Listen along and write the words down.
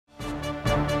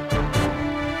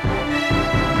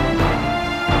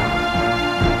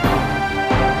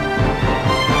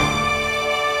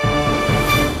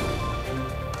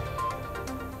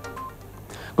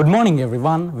Good morning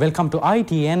everyone, welcome to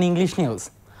ITN English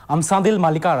News. I'm Sadil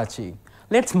Malikarachi.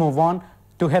 Let's move on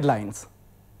to headlines.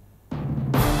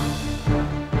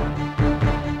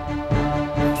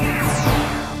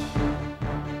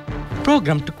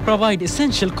 Program to provide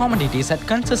essential commodities at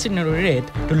concessionary rate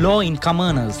to low-income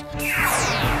earners.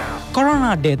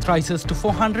 Corona death rises to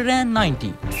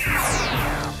 490.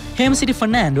 Hemcity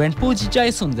Fernando and Pooji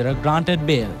Jayasundara granted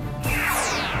bail.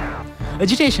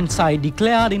 Agitation side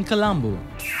declared in Colombo.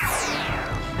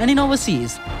 And in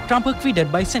overseas, Trump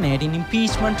acquitted by Senate in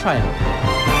impeachment trial.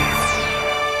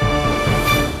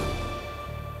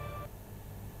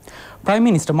 Prime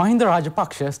Minister Mahinda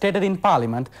Rajapaksa stated in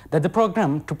Parliament that the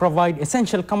program to provide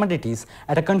essential commodities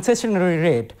at a concessionary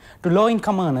rate to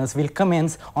low-income earners will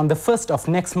commence on the 1st of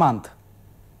next month.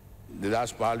 Prime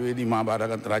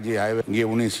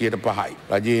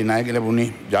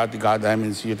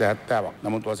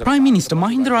Minister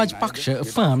Mahinda Rajapaksa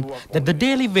affirmed that the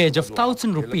daily wage of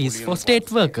 1,000 rupees for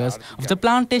state workers of the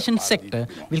plantation sector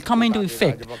will come into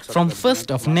effect from 1st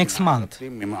of next month.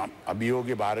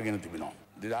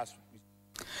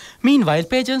 Meanwhile,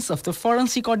 pages of the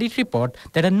forensic audit report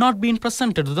that had not been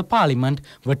presented to the Parliament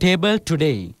were tabled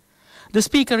today. The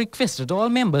Speaker requested all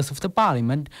members of the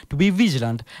Parliament to be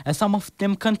vigilant as some of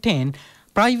them contain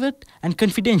private and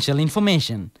confidential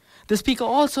information. The Speaker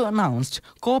also announced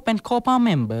COP and COPA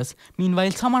members.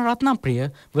 Meanwhile, Samar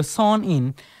Ratnapriya was sworn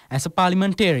in as a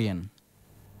parliamentarian.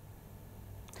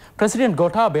 President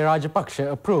Gotabaya Rajapaksa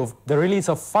approved the release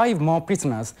of 5 more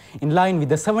prisoners in line with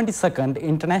the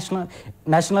 72nd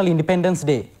National Independence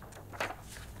Day.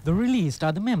 The released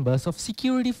are the members of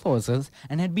security forces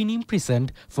and had been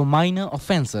imprisoned for minor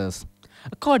offences.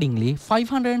 Accordingly,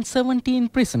 517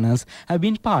 prisoners have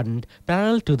been pardoned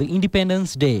parallel to the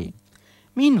Independence Day.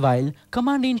 Meanwhile,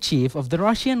 Commander-in-Chief of the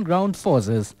Russian Ground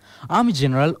Forces, Army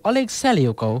General Oleg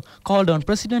Selyukov, called on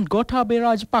President Gotabaya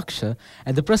Rajapaksa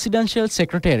at the Presidential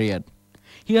Secretariat.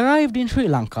 He arrived in Sri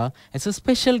Lanka as a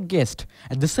special guest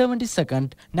at the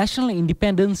 72nd National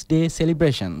Independence Day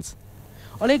celebrations.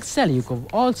 Oleg Selyukov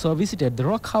also visited the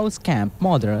Rock House Camp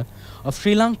Modra of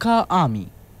Sri Lanka Army.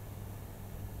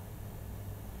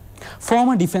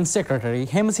 Former Defence Secretary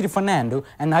Hemcity Fernando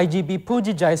and IGP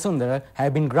Pooji Jayasundara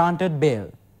have been granted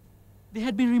bail. They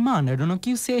had been remanded on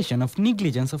accusation of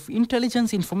negligence of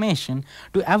intelligence information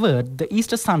to avert the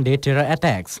Easter Sunday terror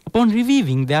attacks. Upon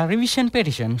reviewing their revision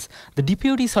petitions, the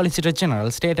Deputy Solicitor General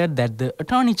stated that the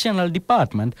Attorney General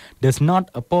Department does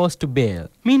not oppose to bail.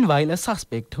 Meanwhile, a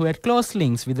suspect who had close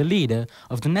links with the leader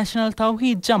of the National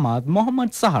Tawheed Jamaat,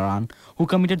 Mohammad Saharan, who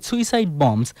committed suicide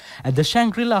bombs at the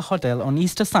Shangri-La Hotel on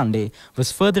Easter Sunday,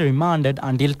 was further remanded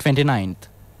until 29th.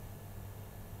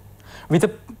 With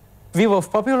a view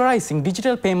of popularizing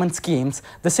digital payment schemes,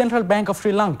 the Central Bank of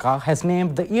Sri Lanka has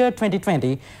named the year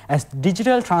 2020 as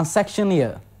Digital Transaction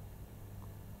Year.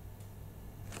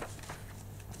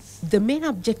 The main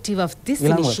objective of this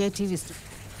initiative is to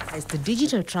as the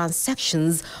digital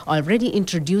transactions already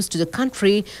introduced to the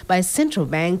country by Central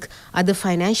Bank, other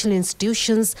financial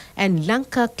institutions and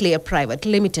Lanka Clear Private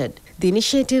Limited. The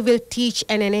initiative will teach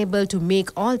and enable to make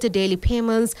all the daily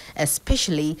payments,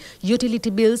 especially utility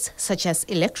bills such as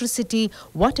electricity,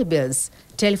 water bills,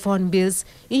 telephone bills,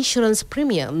 insurance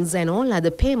premiums and all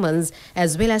other payments,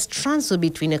 as well as transfer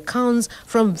between accounts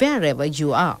from wherever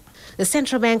you are. The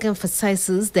Central Bank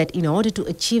emphasizes that in order to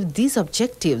achieve these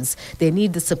objectives, they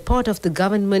need the support of the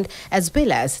government as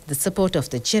well as the support of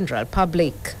the general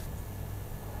public.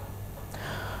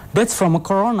 Deaths from a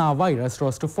coronavirus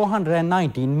rose to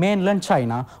 490 in mainland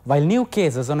China, while new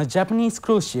cases on a Japanese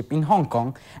cruise ship in Hong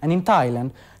Kong and in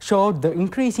Thailand showed the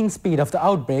increasing speed of the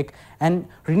outbreak and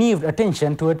renewed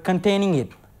attention toward containing it.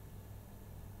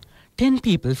 10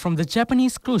 people from the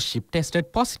Japanese cruise ship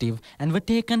tested positive and were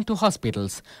taken to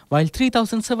hospitals, while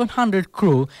 3,700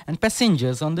 crew and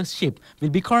passengers on the ship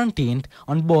will be quarantined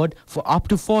on board for up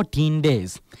to 14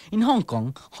 days. In Hong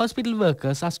Kong, hospital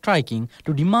workers are striking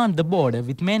to demand the border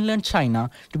with mainland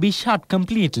China to be shut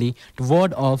completely to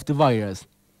ward off the virus.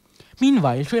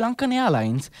 Meanwhile, Sri Lankan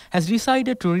Airlines has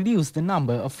decided to reduce the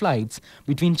number of flights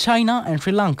between China and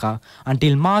Sri Lanka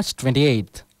until March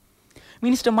 28th.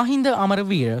 Minister Mahinda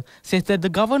Amaravira says that the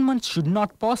government should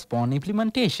not postpone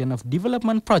implementation of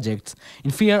development projects in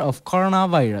fear of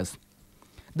coronavirus.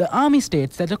 The army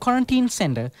states that the quarantine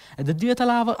center at the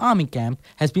Diatalava army camp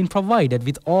has been provided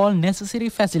with all necessary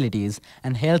facilities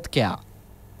and health care.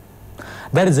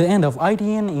 That is the end of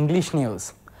ITN English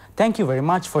News. Thank you very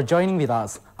much for joining with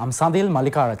us. I'm Sadil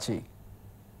Malikarachi.